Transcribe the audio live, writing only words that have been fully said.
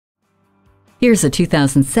Here's a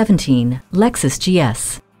 2017 Lexus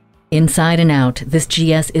GS. Inside and out, this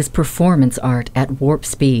GS is performance art at warp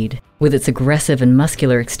speed. With its aggressive and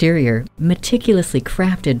muscular exterior, meticulously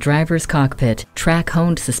crafted driver's cockpit,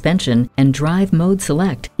 track-honed suspension, and drive mode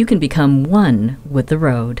select, you can become one with the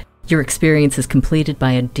road. Your experience is completed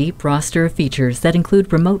by a deep roster of features that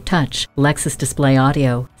include remote touch, Lexus Display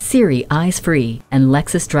Audio, Siri Eyes Free, and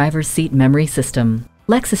Lexus Driver's Seat Memory System.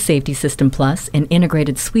 Lexus Safety System Plus, an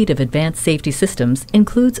integrated suite of advanced safety systems,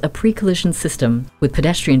 includes a pre-collision system with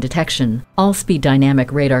pedestrian detection, all-speed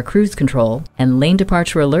dynamic radar cruise control, and lane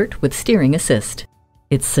departure alert with steering assist.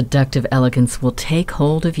 Its seductive elegance will take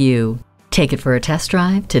hold of you. Take it for a test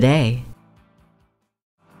drive today.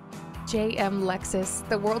 JM Lexus,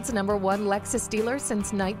 the world's #1 Lexus dealer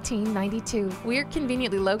since 1992. We're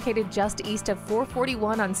conveniently located just east of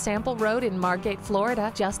 441 on Sample Road in Margate,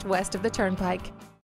 Florida, just west of the Turnpike.